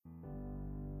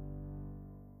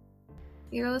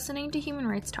You're listening to Human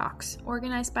Rights Talks,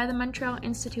 organized by the Montreal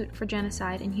Institute for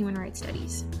Genocide and Human Rights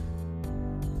Studies.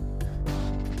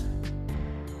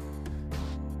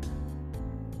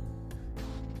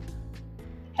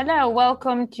 Hello,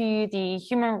 welcome to the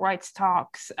Human Rights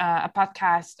Talks, a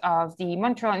podcast of the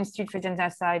Montreal Institute for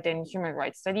Genocide and Human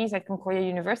Rights Studies at Concordia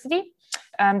University.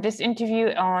 This interview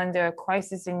on the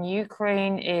crisis in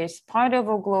Ukraine is part of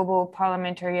a global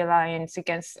parliamentary alliance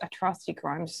against atrocity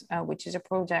crimes, which is a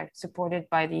project supported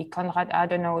by the Konrad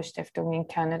Adenauer Stiftung in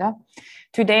Canada.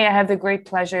 Today, I have the great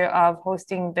pleasure of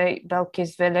hosting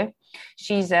Belkis Wille.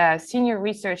 She's a senior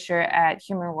researcher at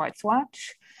Human Rights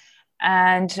Watch.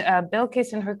 And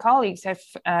Belkis and her colleagues have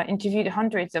interviewed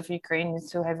hundreds of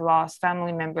Ukrainians who have lost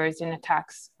family members in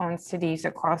attacks on cities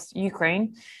across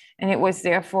Ukraine. And it was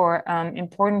therefore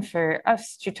important for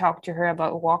us to talk to her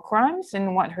about war crimes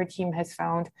and what her team has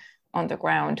found on the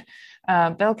ground.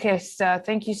 Belkis,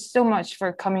 thank you so much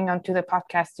for coming onto the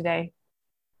podcast today.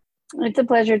 It's a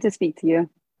pleasure to speak to you.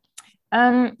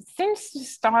 Since the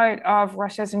start of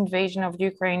Russia's invasion of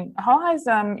Ukraine, how has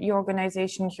your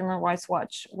organization, Human Rights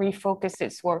Watch, refocused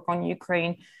its work on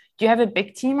Ukraine? Do you have a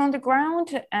big team on the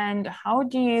ground? And how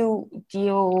do you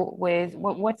deal with,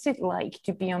 what's it like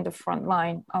to be on the front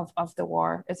line of the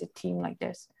war as a team like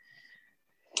this?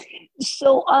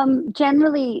 So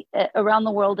generally around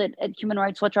the world at Human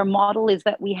Rights Watch, our model is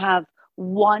that we have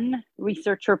one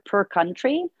researcher per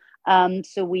country.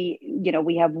 So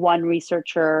we have one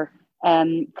researcher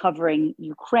covering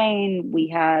Ukraine. We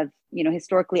have,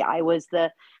 historically, I was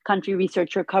the country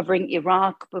researcher covering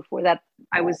Iraq. Before that,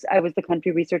 I was the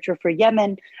country researcher for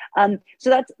Yemen.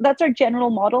 So that's our general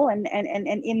model, and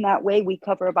in that way, we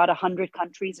cover about 100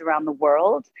 countries around the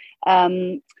world.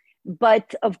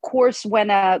 But of course,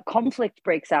 when a conflict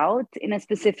breaks out in a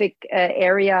specific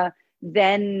area,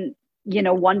 then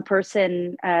one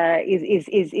person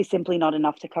is simply not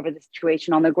enough to cover the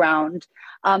situation on the ground.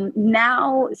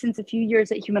 Now, since a few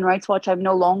years at Human Rights Watch, I'm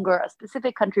no longer a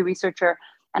specific country researcher,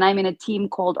 and I'm in a team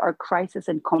called our Crisis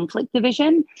and Conflict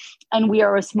Division. And we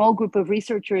are a small group of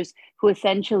researchers who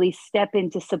essentially step in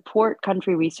to support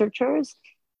country researchers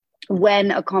when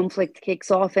a conflict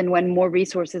kicks off and when more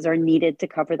resources are needed to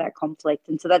cover that conflict.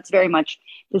 And so that's very much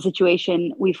the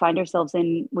situation we find ourselves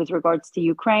in with regards to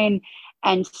Ukraine.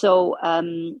 And so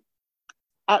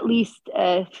at least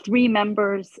 3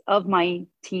 members of my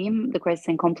team, the Crisis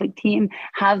and Conflict team,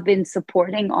 have been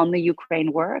supporting on the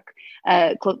Ukraine work,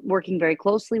 working very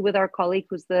closely with our colleague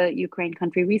who's the Ukraine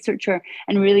country researcher,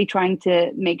 and really trying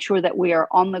to make sure that we are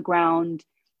on the ground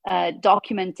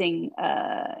documenting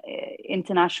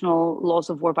international laws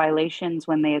of war violations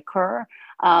when they occur,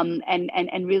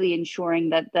 and really ensuring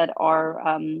that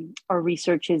our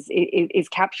research is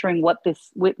capturing what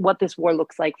this war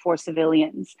looks like for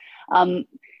civilians.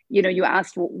 You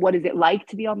asked what is it like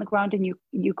to be on the ground in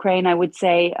Ukraine. I would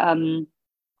say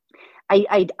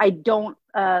I don't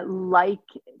like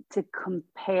to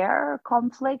compare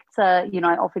conflicts. I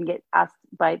often get asked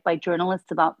by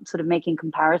journalists about sort of making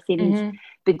comparisons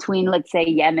between, let's say,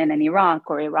 Yemen and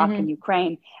Iraq, or Iraq and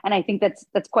Ukraine. And I think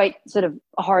that's quite sort of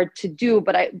hard to do.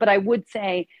 But I would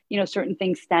say, certain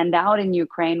things stand out in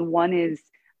Ukraine. One is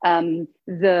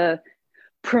the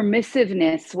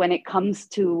permissiveness when it comes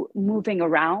to moving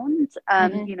around.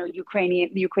 The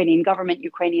Ukrainian government,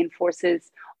 Ukrainian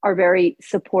forces are very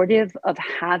supportive of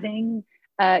having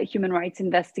human rights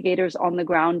investigators on the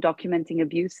ground documenting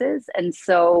abuses. And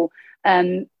so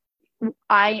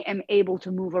I am able to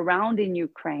move around in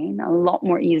Ukraine a lot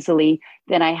more easily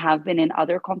than I have been in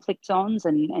other conflict zones.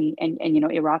 And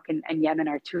Iraq and Yemen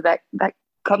are two that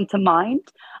come to mind.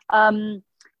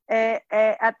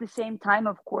 At the same time,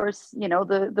 of course,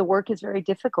 the work is very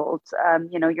difficult.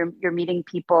 You're meeting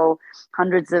people,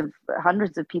 hundreds of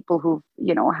people who've,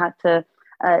 had to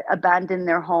abandon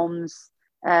their homes,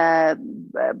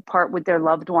 part with their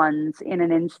loved ones in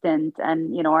an instant,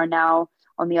 and are now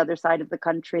on the other side of the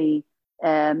country,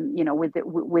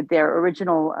 with their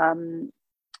original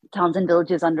towns and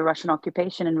villages under Russian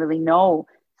occupation, and really no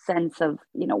sense of,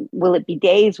 will it be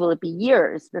days, will it be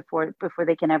years before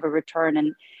they can ever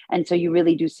return, and so you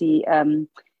really do see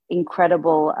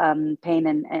incredible pain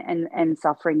and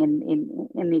suffering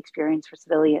in the experience for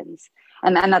civilians,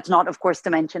 and that's not, of course, to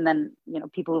mention then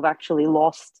people who've actually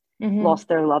lost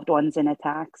their loved ones in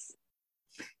attacks.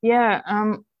 Yeah,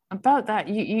 about that,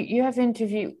 you have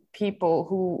interviewed people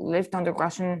who lived under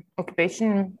Russian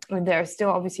occupation. There are still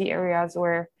obviously areas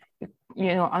where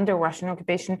under Russian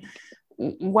occupation.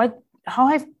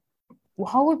 How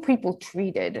were people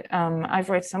treated? I've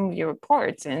read some of your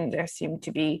reports, and there seem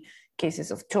to be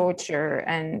cases of torture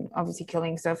and obviously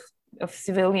killings of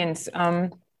civilians.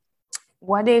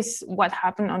 what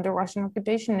happened under Russian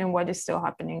occupation and what is still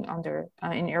happening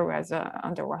in areas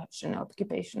under Russian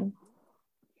occupation?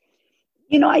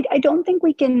 I don't think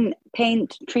we can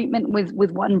paint treatment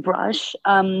with one brush.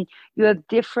 You have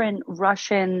different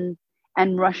Russian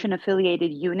and Russian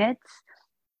affiliated units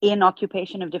in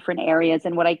occupation of different areas.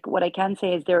 And what I can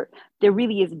say is there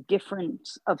really is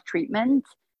difference of treatment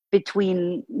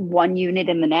between one unit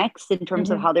and the next in terms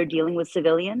of how they're dealing with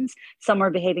civilians. Some are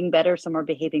behaving better, some are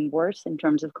behaving worse in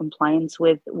terms of compliance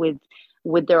with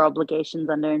their obligations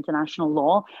under international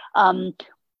law.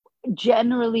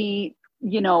 Generally,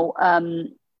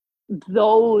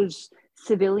 those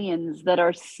civilians that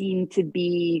are seen to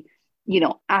be,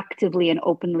 actively and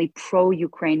openly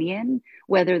pro-Ukrainian,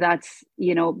 whether that's,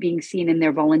 being seen in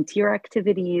their volunteer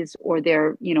activities or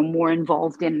they're, more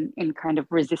involved in kind of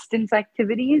resistance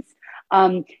activities,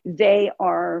 they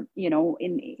are,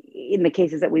 in the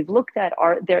cases that we've looked at,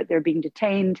 they're being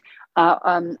detained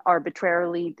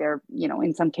arbitrarily. They're,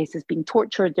 in some cases being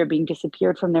tortured. They're being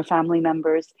disappeared from their family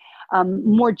members.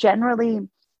 More generally,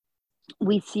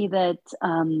 we see that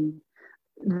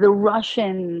the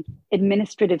Russian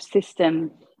administrative system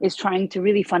is trying to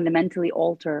really fundamentally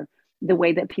alter the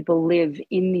way that people live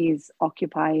in these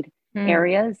occupied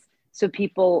areas. So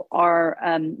people are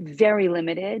very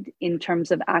limited in terms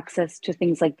of access to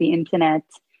things like the internet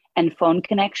and phone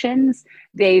connections.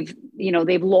 They've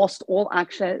lost all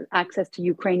access to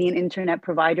Ukrainian internet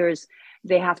providers.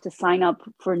 They have to sign up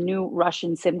for new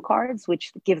Russian SIM cards,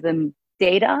 which give them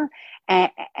data.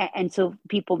 And so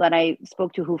people that I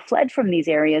spoke to who fled from these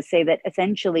areas say that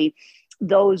essentially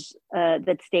those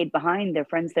that stayed behind, their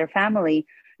friends, their family,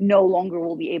 no longer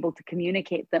will be able to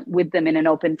communicate with them in an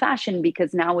open fashion,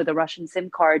 because now with a Russian SIM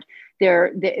card,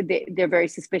 they're very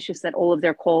suspicious that all of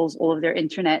their calls, all of their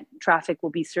internet traffic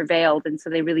will be surveilled. And so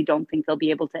they really don't think they'll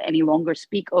be able to any longer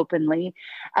speak openly.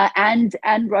 And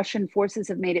Russian forces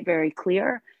have made it very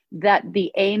clear that the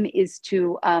aim is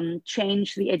to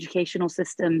change the educational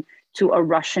system to a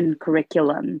Russian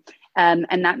curriculum.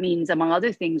 And that means, among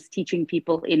other things, teaching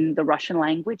people in the Russian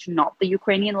language, not the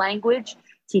Ukrainian language,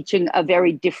 teaching a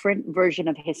very different version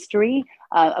of history,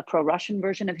 a pro-Russian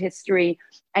version of history.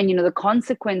 And, the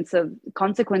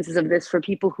consequences of this for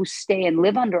people who stay and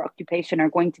live under occupation are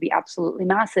going to be absolutely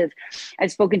massive.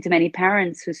 I've spoken to many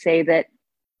parents who say that,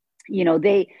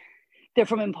 they're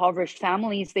from impoverished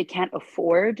families. They can't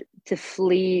afford to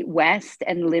flee west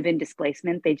and live in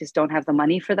displacement. They just don't have the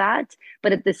money for that.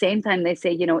 But at the same time, they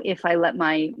say, if I let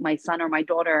my son or my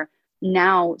daughter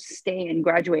now stay and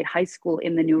graduate high school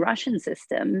in the new Russian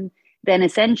system, then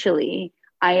essentially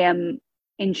I am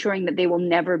ensuring that they will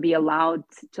never be allowed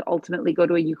to ultimately go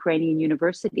to a Ukrainian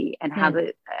university and have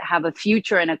a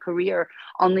future and a career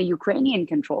on the Ukrainian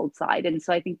controlled side. And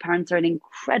so I think parents are in an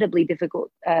incredibly difficult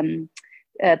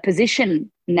position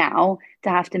now to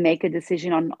have to make a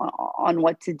decision on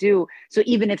what to do. So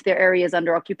even if their area is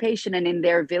under occupation and in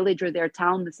their village or their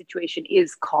town, the situation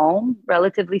is calm,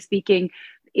 relatively speaking,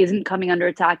 isn't coming under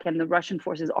attack, and the Russian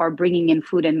forces are bringing in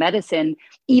food and medicine,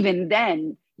 even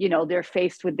then, they're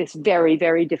faced with this very,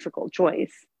 very difficult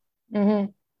choice. Mm-hmm.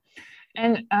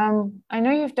 And I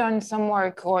know you've done some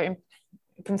work, or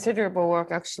considerable work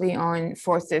actually, on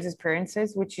forced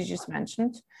disappearances, which you just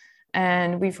mentioned.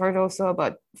 And we've heard also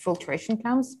about filtration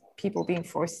camps, people being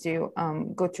forced to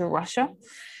go to Russia.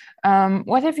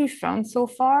 What have you found so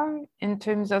far in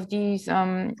terms of these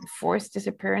forced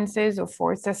disappearances or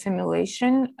forced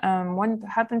assimilation? What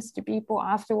happens to people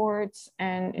afterwards?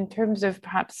 And in terms of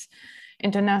perhaps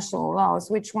international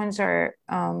laws, which ones are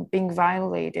being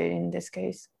violated in this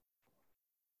case?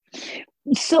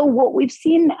 So what we've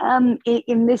seen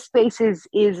in this space is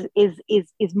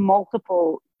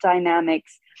multiple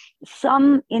dynamics.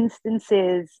 Some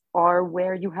instances are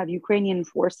where you have Ukrainian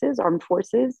forces, armed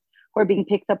forces, who are being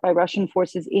picked up by Russian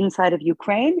forces inside of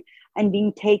Ukraine and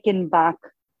being taken back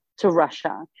to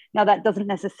Russia. Now, that doesn't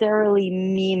necessarily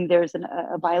mean there's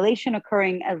a violation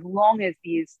occurring, as long as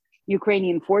these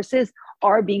Ukrainian forces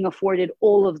are being afforded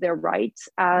all of their rights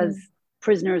as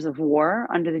prisoners of war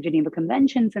under the Geneva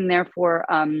Conventions, and therefore,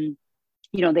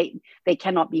 they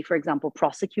cannot be, for example,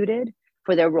 prosecuted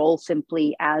for their role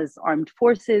simply as armed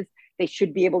forces. They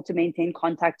should be able to maintain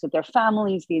contacts with their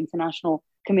families. The International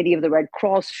Committee of the Red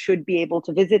Cross should be able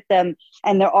to visit them.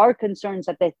 And there are concerns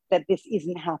that this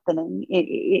isn't happening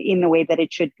in the way that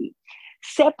it should be.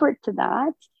 Separate to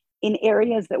that, in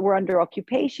areas that were under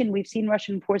occupation, we've seen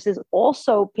Russian forces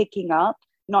also picking up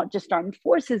not just armed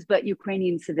forces, but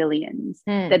Ukrainian civilians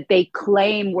that they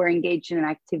claim were engaged in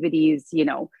activities,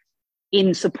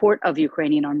 in support of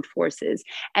Ukrainian armed forces.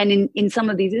 And in some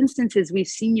of these instances, we've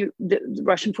seen the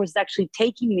Russian forces actually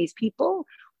taking these people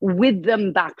with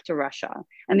them back to Russia.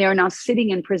 And they are now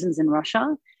sitting in prisons in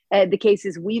Russia. The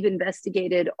cases we've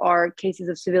investigated are cases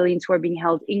of civilians who are being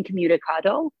held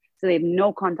incommunicado. So they have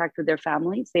no contact with their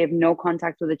families. They have no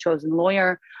contact with a chosen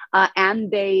lawyer. And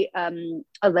they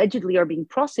allegedly are being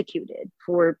prosecuted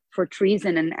for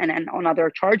treason and on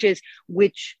other charges,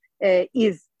 which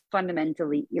is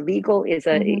fundamentally illegal, is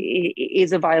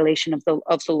a violation of the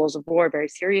laws of war, a very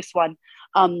serious one.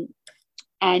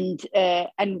 And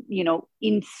you know,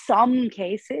 in some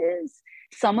cases,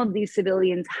 some of these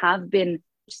civilians have been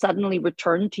suddenly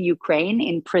returned to Ukraine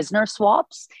in prisoner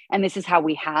swaps. And this is how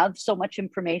we have so much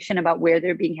information about where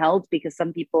they're being held, because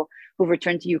some people who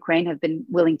returned to Ukraine have been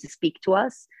willing to speak to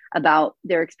us about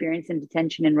their experience in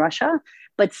detention in Russia.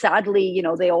 But sadly, you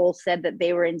know, they all said that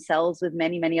they were in cells with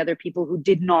many, many other people who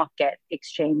did not get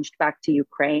exchanged back to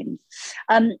Ukraine.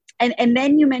 And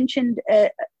then you mentioned a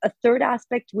third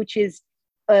aspect, which is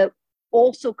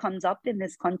also comes up in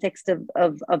this context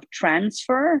of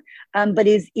transfer, but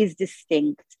is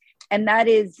distinct. And that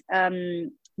is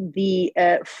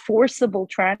the forcible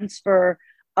transfer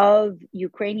of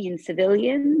Ukrainian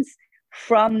civilians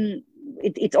from,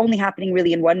 it's only happening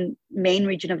really in one main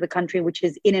region of the country, which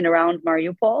is in and around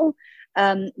Mariupol,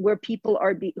 where people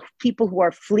who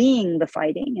are fleeing the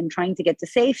fighting and trying to get to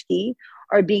safety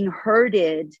are being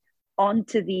herded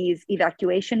onto these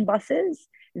evacuation buses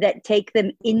that take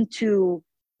them into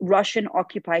Russian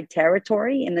occupied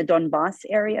territory in the Donbas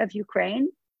area of Ukraine,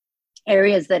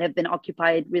 areas that have been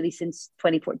occupied really since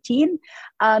 2014.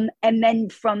 And then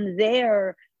from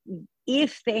there,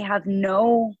 if they have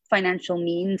no financial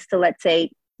means to, let's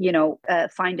say, you know,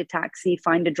 find a taxi,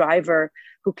 find a driver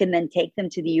who can then take them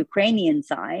to the Ukrainian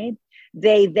side,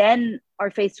 they then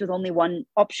are faced with only one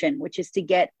option, which is to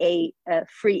get a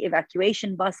free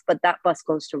evacuation bus, but that bus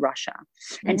goes to Russia.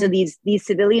 Mm-hmm. And so these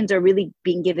civilians are really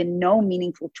being given no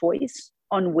meaningful choice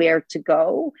on where to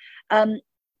go.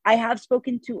 I have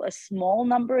spoken to a small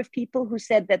number of people who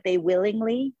said that they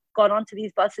willingly got onto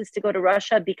these buses to go to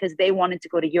Russia because they wanted to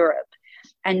go to Europe.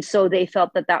 And so they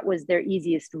felt that that was their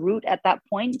easiest route at that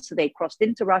point. So they crossed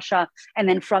into Russia, and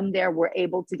then from there were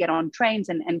able to get on trains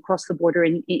and cross the border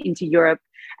into Europe.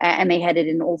 And they headed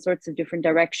in all sorts of different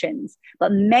directions.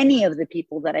 But many of the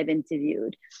people that I've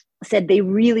interviewed said they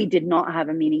really did not have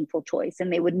a meaningful choice,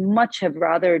 and they would much have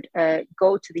rather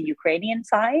go to the Ukrainian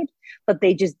side, but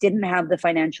they just didn't have the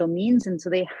financial means. And so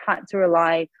they had to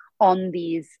rely on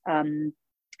these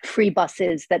free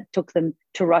buses that took them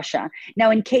to Russia.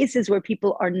 Now, in cases where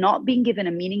people are not being given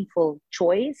a meaningful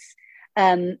choice,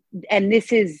 and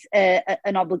this is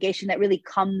an obligation that really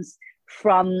comes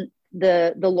from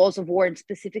the laws of war, and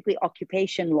specifically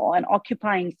occupation law, and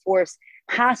occupying force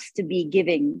has to be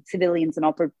giving civilians an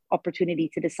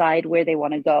opportunity to decide where they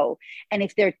want to go. And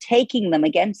if they're taking them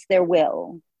against their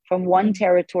will from one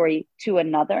territory to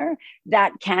another,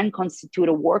 that can constitute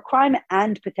a war crime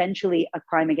and potentially a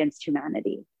crime against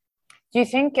humanity. Do you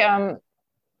think there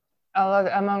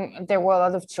were a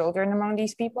lot of children among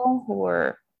these people who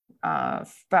were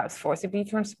perhaps forcibly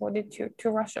transported to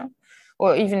Russia,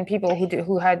 or even people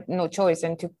who had no choice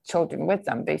and took children with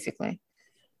them, basically?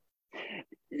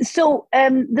 So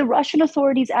the Russian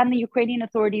authorities and the Ukrainian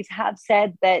authorities have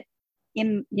said that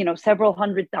several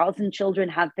 100,000 children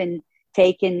have been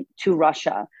taken to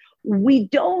Russia. We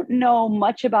don't know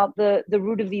much about the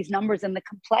root of these numbers, and the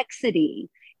complexity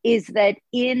is that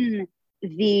in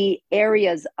the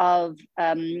areas of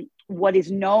what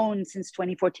is known since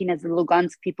 2014 as the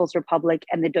Lugansk People's Republic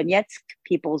and the Donetsk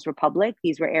People's Republic.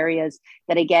 These were areas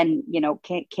that, again,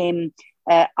 came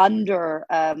under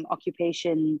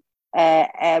occupation,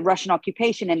 Russian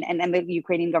occupation, and the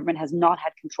Ukrainian government has not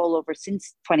had control over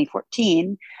since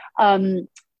 2014.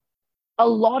 A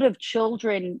lot of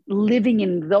children living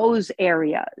in those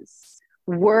areas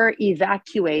were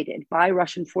evacuated by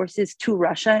Russian forces to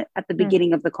Russia at the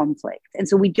beginning of the conflict. And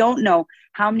so we don't know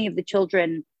how many of the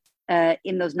children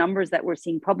in those numbers that we're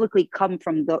seeing publicly come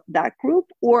from that group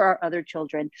or are other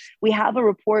children. We have a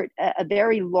report, a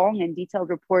very long and detailed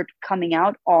report coming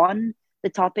out on the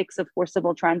topics of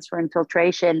forcible transfer and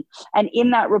filtration. And in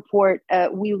that report,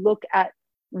 we look at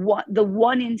the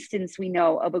one instance we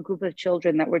know of a group of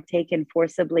children that were taken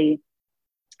forcibly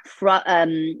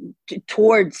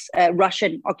towards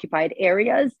Russian occupied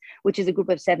areas, which is a group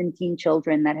of 17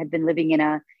 children that had been living in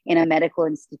a medical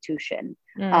institution.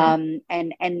 And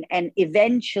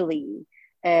eventually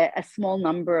a small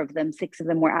number of them, 6 of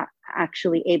them, were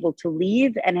actually able to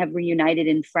leave and have reunited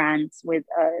in France with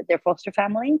their foster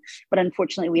family. But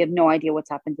unfortunately, we have no idea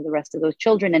what's happened to the rest of those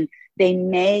children. And they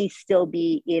may still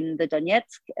be in the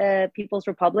Donetsk People's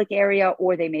Republic area,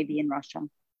 or they may be in Russia.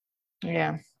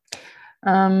 Yeah.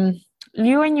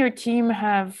 You and your team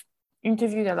have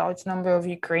interviewed a large number of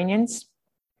Ukrainians.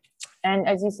 And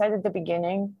as you said at the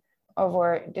beginning of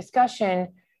our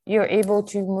discussion, you're able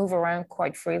to move around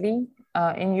quite freely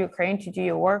in Ukraine to do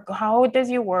your work. How does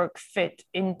your work fit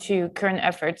into current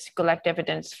efforts to collect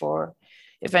evidence for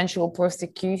eventual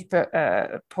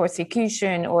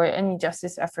prosecution or any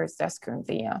justice efforts that's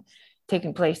currently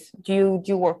taking place? Do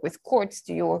you work with courts?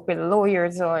 Do you work with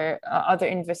lawyers or other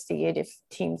investigative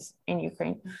teams in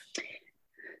Ukraine?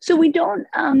 So we don't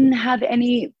have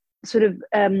any sort of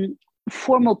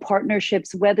formal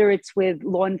partnerships, whether it's with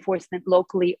law enforcement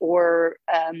locally or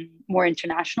more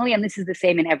internationally. And this is the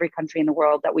same in every country in the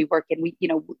world that we work in.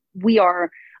 We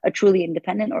are a truly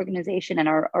independent organization, and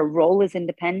our role is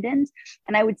independent.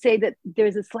 And I would say that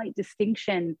there's a slight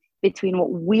distinction between what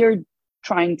we're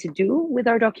trying to do with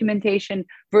our documentation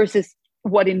versus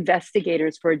what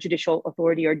investigators for a judicial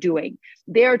authority are doing.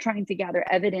 They are trying to gather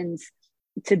evidence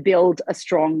to build a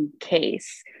strong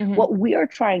case. Mm-hmm. What we are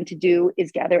trying to do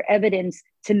is gather evidence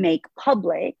to make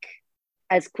public,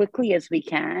 as quickly as we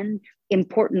can,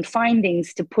 important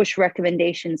findings to push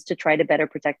recommendations to try to better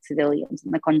protect civilians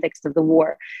in the context of the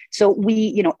war. So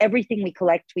everything we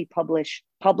collect, we publish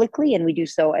publicly, and we do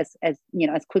so as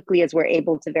quickly as we're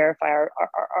able to verify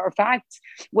our facts.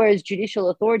 Whereas judicial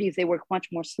authorities, they work much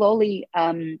more slowly.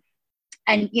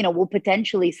 And will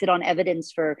potentially sit on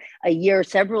evidence for a year,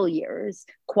 several years,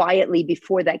 quietly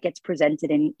before that gets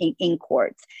presented in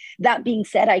courts. That being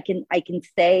said, I can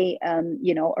say,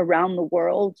 around the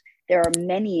world, there are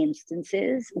many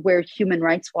instances where Human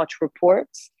Rights Watch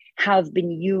reports have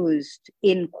been used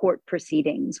in court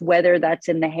proceedings, whether that's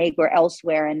in The Hague or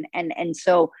elsewhere. And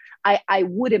so I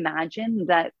would imagine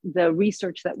that the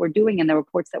research that we're doing and the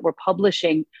reports that we're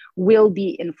publishing will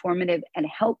be informative and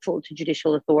helpful to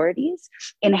judicial authorities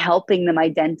in helping them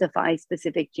identify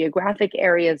specific geographic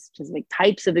areas, specific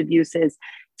types of abuses,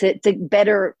 to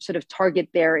better sort of target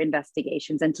their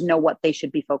investigations and to know what they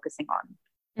should be focusing on.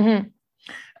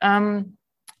 Mm-hmm.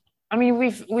 I mean,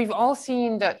 we've all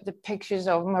seen the pictures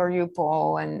of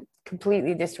Mariupol and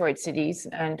completely destroyed cities,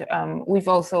 and we've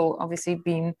also obviously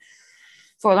been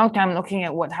for a long time looking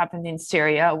at what happened in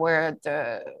Syria, where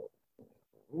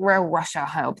Russia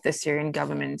helped the Syrian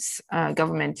government,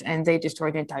 and they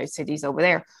destroyed entire cities over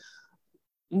there.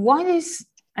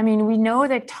 We know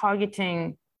that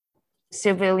targeting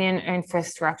civilian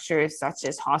infrastructure such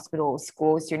as hospitals,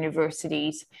 schools,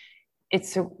 universities,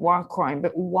 it's a war crime.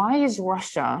 But why is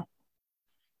Russia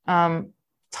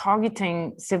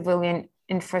targeting civilian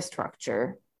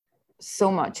infrastructure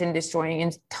so much and destroying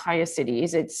entire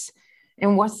cities?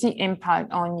 And what's the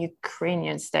impact on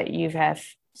Ukrainians that you have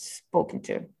spoken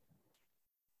to?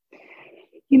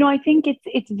 I think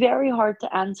it's very hard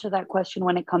to answer that question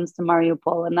when it comes to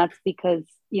Mariupol. And that's because,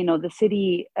 the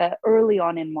city early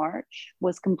on in March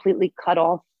was completely cut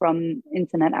off from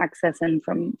internet access and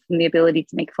from the ability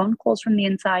to make phone calls from the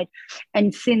inside.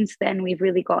 And since then, we've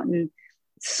really gotten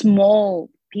small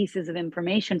pieces of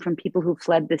information from people who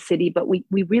fled the city, but we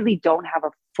really don't have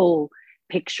a full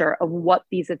picture of what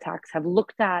these attacks have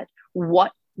looked at,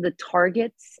 what the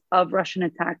targets of Russian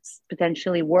attacks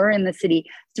potentially were in the city.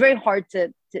 It's very hard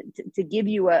to give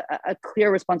you a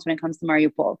clear response when it comes to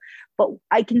Mariupol. But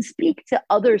I can speak to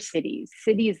other cities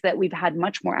that we've had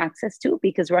much more access to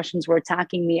because Russians were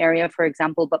attacking the area, for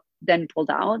example, but then pulled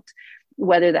out,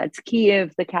 whether that's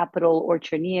Kyiv, the capital, or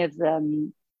Chernihiv,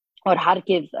 or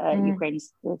Kharkiv,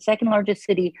 Ukraine's second largest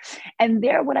city. And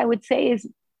there, what I would say is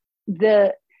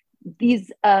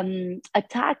these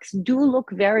attacks do look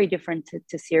very different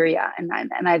to Syria. And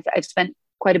I've spent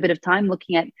quite a bit of time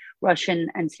looking at Russian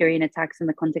and Syrian attacks in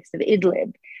the context of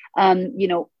Idlib.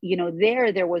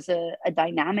 There was a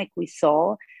dynamic we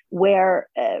saw where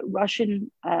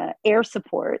Russian air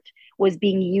support was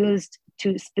being used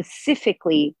to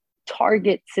specifically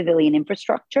target civilian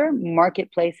infrastructure,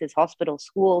 marketplaces, hospitals,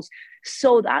 schools,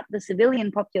 so that the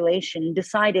civilian population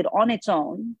decided on its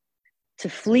own to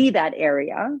flee that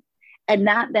area. And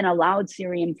that then allowed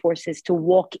Syrian forces to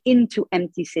walk into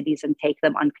empty cities and take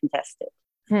them uncontested.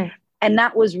 And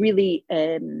that was really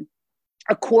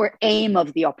a core aim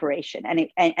of the operation.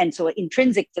 And so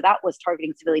intrinsic to that was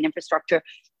targeting civilian infrastructure.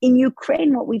 In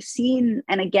Ukraine, what we've seen,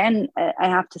 and again, I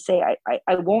have to say,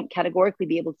 I won't categorically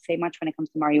be able to say much when it comes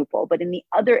to Mariupol, but in the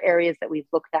other areas that we've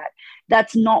looked at,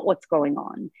 that's not what's going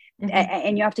on. Mm-hmm.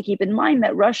 And you have to keep in mind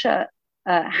that Russia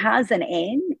has an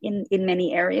aim in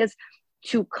many areas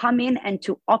to come in and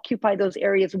to occupy those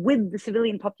areas with the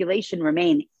civilian population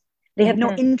remaining. They have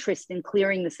no interest in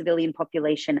clearing the civilian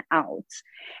population out.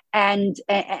 And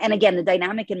again, the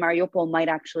dynamic in Mariupol might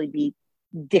actually be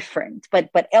different,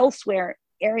 but elsewhere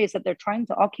areas that they're trying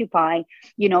to occupy,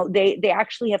 they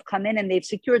actually have come in and they've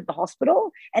secured the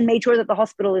hospital and made sure that the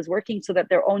hospital is working so that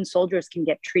their own soldiers can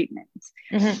get treatment.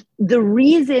 Mm-hmm. The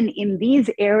reason in these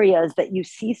areas that you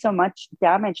see so much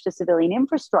damage to civilian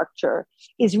infrastructure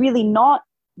is really not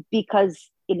because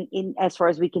in as far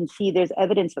as we can see, there's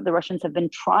evidence that the Russians have been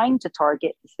trying to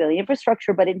target civilian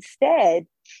infrastructure, but instead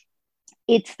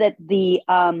it's that the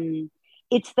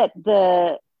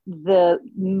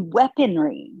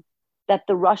weaponry that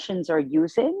the Russians are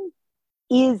using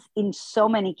is in so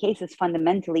many cases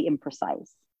fundamentally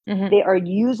imprecise. Mm-hmm. They are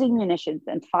using munitions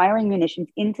and firing munitions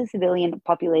into civilian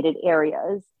populated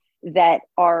areas that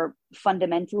are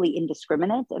fundamentally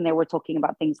indiscriminate. And there we're talking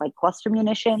about things like cluster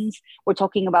munitions. We're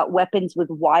talking about weapons with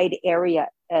wide area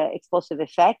explosive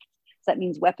effect. So that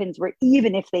means weapons where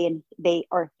even if they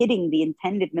are hitting the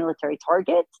intended military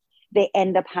target, they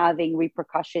end up having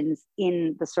repercussions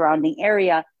in the surrounding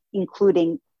area,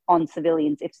 including on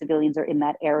civilians if civilians are in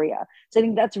that area. So I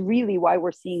think that's really why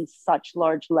we're seeing such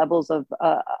large levels of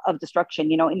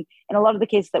destruction. In a lot of the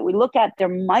cases that we look at, there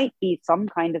might be some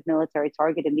kind of military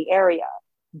target in the area,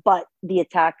 but the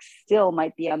attacks still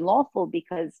might be unlawful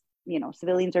because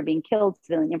civilians are being killed,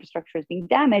 civilian infrastructure is being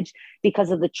damaged because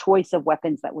of the choice of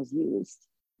weapons that was used.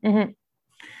 Mm-hmm.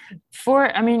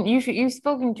 You've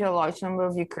spoken to a large number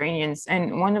of Ukrainians,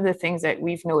 and one of the things that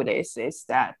we've noticed is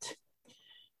that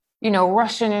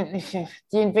the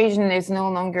invasion is no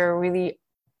longer really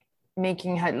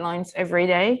making headlines every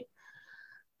day.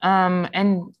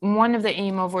 And one of the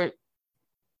aim of our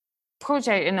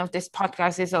project and of this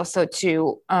podcast is also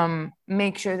to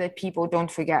make sure that people don't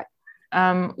forget.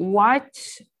 What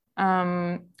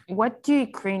do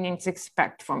Ukrainians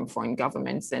expect from foreign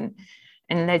governments and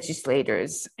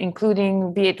legislators,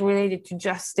 including be it related to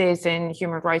justice and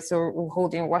human rights or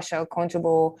holding Russia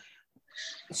accountable?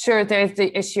 Sure, there's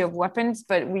the issue of weapons,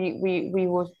 but we really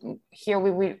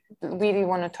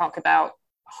want to talk about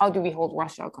how do we hold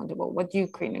Russia accountable? What do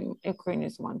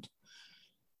Ukrainians want?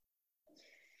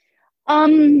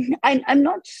 I'm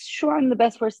not sure I'm the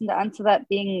best person to answer that,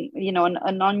 being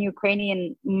a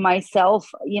non-Ukrainian myself.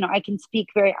 I can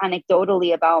speak very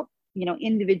anecdotally about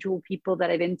individual people that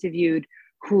I've interviewed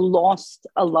who lost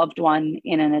a loved one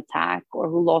in an attack or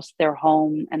who lost their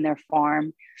home and their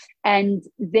farm. And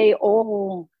they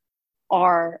all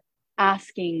are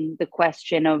asking the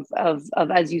question of,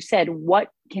 as you said,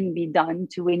 what can be done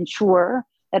to ensure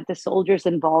that the soldiers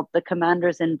involved, the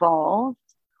commanders involved,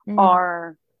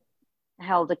 are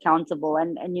held accountable.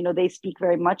 And they speak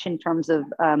very much in terms of,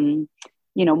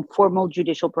 formal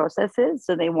judicial processes.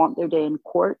 So they want their day in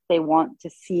court. They want to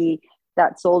see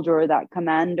that soldier or that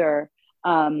commander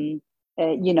standing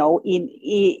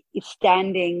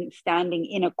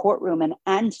in a courtroom and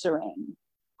answering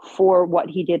for what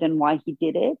he did and why he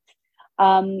did it,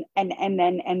 and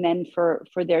then for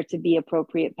there to be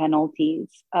appropriate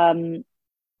penalties. The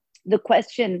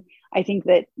question I think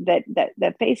that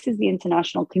faces the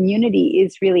international community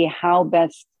is really how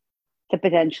best to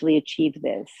potentially achieve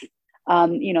this.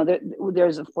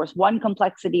 There's of course one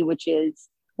complexity, which is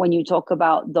when you talk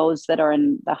about those that are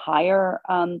in the higher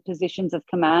positions of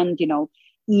command,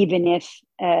 even if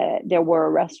there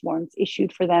were arrest warrants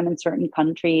issued for them in certain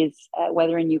countries,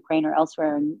 whether in Ukraine or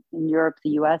elsewhere in Europe,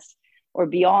 the US, or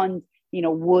beyond,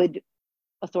 would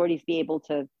authorities be able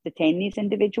to detain these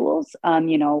individuals,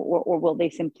 or will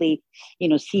they simply,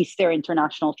 cease their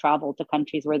international travel to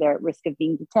countries where they're at risk of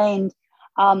being detained?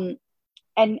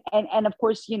 And of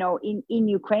course, in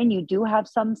Ukraine, you do have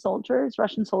some soldiers,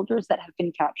 Russian soldiers, that have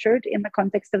been captured in the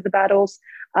context of the battles.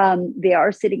 They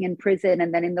are sitting in prison.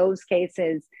 And then in those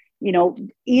cases,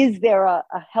 is there a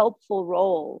helpful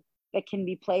role that can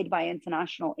be played by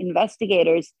international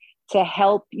investigators to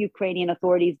help Ukrainian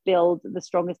authorities build the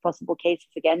strongest possible cases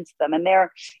against them? And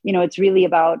there, it's really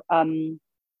about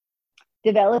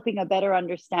developing a better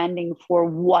understanding for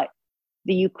what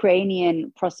the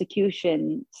Ukrainian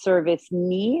prosecution service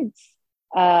needs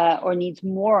or needs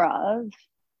more of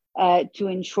to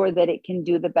ensure that it can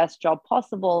do the best job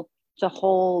possible to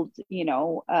hold,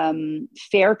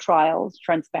 fair trials,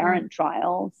 transparent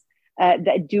trials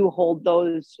that do hold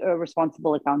those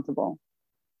responsible accountable.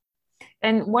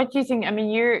 And what do you think?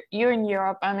 You're in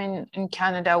Europe, I'm in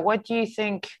Canada. What do you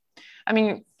think?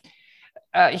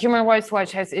 Human Rights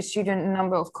Watch has issued a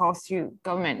number of calls to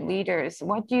government leaders.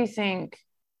 What do you think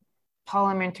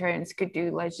parliamentarians could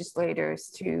do, legislators,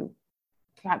 to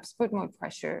perhaps put more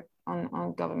pressure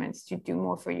on governments to do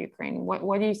more for Ukraine?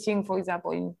 What are you seeing, for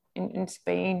example, in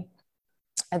Spain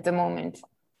at the moment?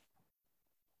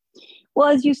 Well,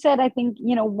 as you said, I think,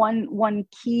 one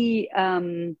key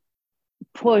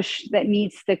push that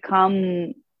needs to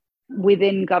come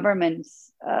within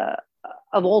governments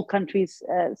of all countries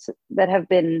that have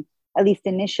been, at least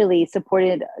initially,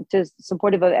 supportive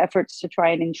of efforts to try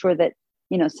and ensure that,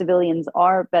 you know, civilians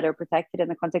are better protected in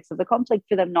the context of the conflict,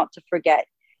 for them not to forget.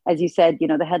 As you said, you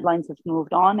know, the headlines have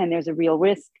moved on, and there's a real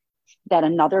risk that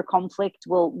another conflict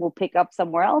will pick up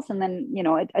somewhere else. And then, you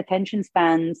know, attention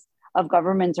spans of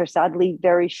governments are sadly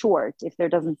very short if there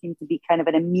doesn't seem to be kind of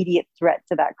an immediate threat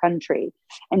to that country.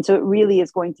 And so it really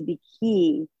is going to be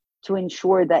key to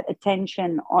ensure that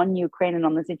attention on Ukraine and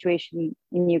on the situation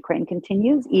in Ukraine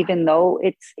continues, even though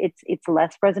it's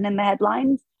less present in the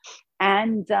headlines,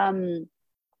 and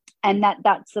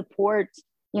that support,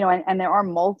 you know, and there are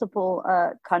multiple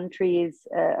countries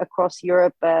across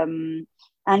Europe and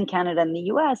Canada and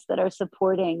the US that are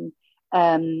supporting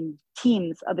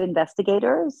teams of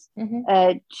investigators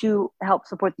to help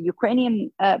support the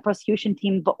Ukrainian prosecution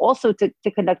team, but also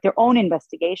to conduct their own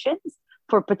investigations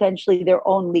for potentially their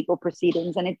own legal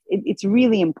proceedings. And it's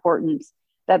really important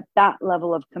that that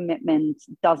level of commitment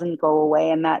doesn't go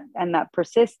away, and that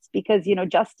persists, because, you know,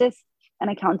 justice and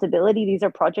accountability, these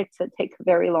are projects that take a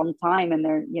very long time, and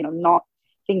they're, you know, not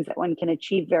things that one can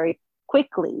achieve very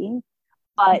quickly.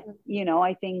 But, you know,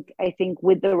 I think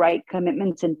with the right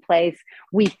commitments in place,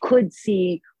 we could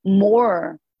see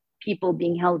more people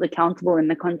being held accountable in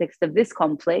the context of this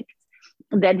conflict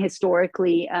than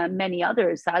historically many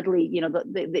others. Sadly, you know,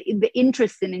 the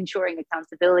interest in ensuring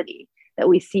accountability that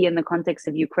we see in the context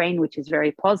of Ukraine, which is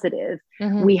very positive,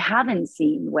 we haven't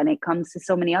seen when it comes to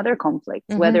so many other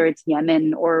conflicts, whether it's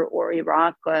Yemen or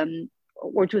Iraq,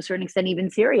 or to a certain extent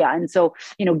even Syria. And so,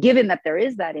 you know, given that there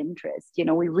is that interest, you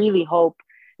know, we really hope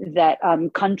that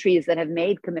countries that have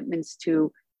made commitments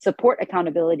to support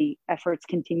accountability efforts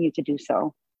continue to do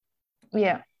so.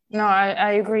 Yeah, no,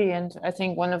 I agree. And I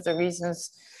think one of the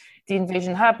reasons the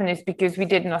invasion happened is because we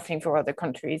did nothing for other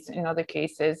countries in other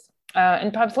cases.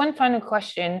 And perhaps one final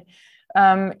question.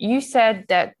 You said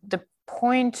that the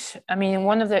point, I mean,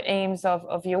 one of the aims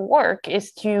of your work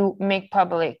is to make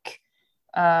public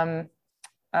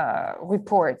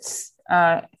reports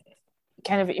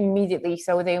kind of immediately,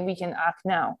 so then we can act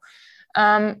now.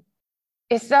 Are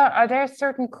there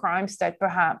certain crimes that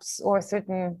perhaps, or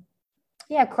certain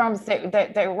crimes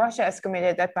that Russia has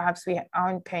committed that perhaps we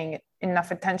aren't paying enough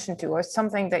attention to, or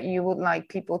something that you would like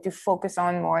people to focus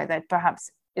on more that perhaps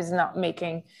is not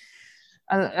making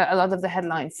a lot of the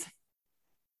headlines?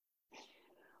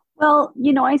 Well,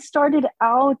 you know, I started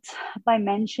out by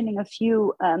mentioning a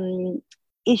few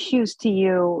issues to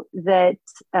you that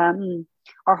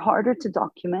are harder to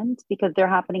document because they're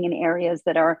happening in areas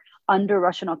that are under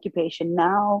Russian occupation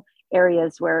now,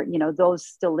 areas where, you know, those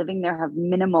still living there have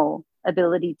minimal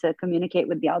ability to communicate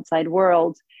with the outside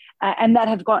world, and that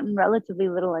have gotten relatively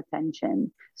little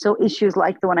attention. So issues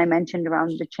like the one I mentioned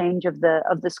around the change of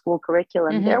the school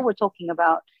curriculum, there we're talking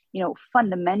about, you know,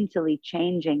 fundamentally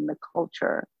changing the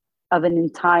culture of an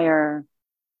entire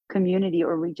community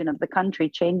or region of the country,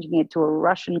 changing it to a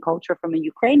Russian culture from a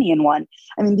Ukrainian one.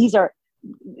 I mean, these are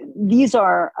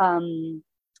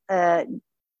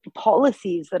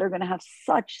policies that are going to have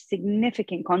such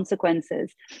significant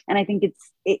consequences. And I think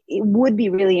it would be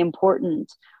really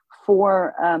important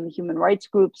for human rights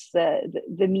groups,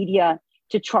 the media,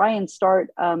 to try and start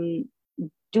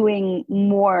doing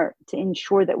more to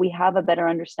ensure that we have a better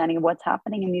understanding of what's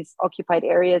happening in these occupied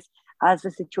areas as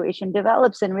the situation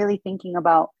develops, and really thinking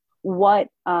about what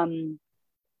kind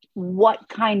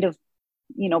of,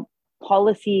 you know,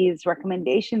 policies,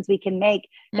 recommendations we can make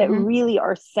that really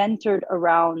are centered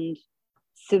around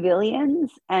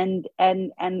civilians and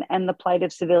the plight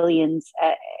of civilians,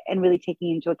 and really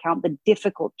taking into account the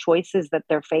difficult choices that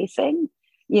they're facing.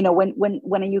 You know,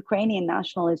 when a Ukrainian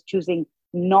national is choosing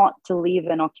not to leave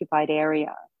an occupied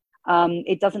area,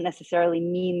 it doesn't necessarily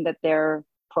mean that they're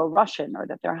pro-Russian or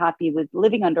that they're happy with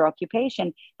living under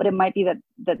occupation, but it might be that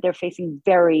they're facing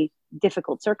very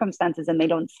difficult circumstances and they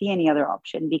don't see any other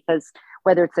option, because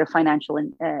whether it's their financial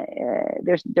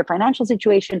their financial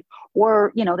situation,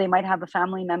 or, you know, they might have a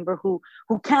family member who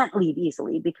can't leave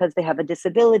easily because they have a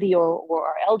disability or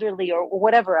are elderly or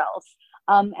whatever else.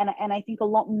 And I think a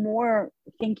lot more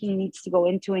thinking needs to go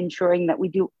into ensuring that we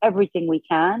do everything we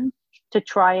can to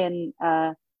try and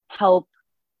help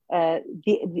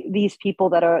these people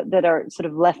that are sort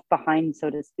of left behind, so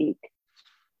to speak.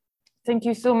 Thank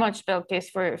you so much, Belkis,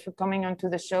 for coming onto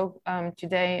the show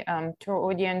today. To our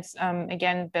audience,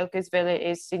 again, Belkis Vele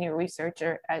is senior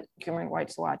researcher at Human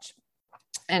Rights Watch,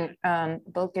 and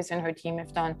Belkis and her team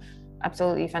have done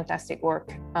absolutely fantastic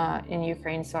work in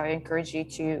Ukraine. So I encourage you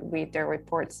to read their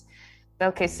reports.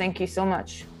 Belkis, thank you so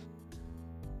much.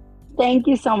 Thank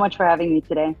you so much for having me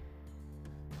today.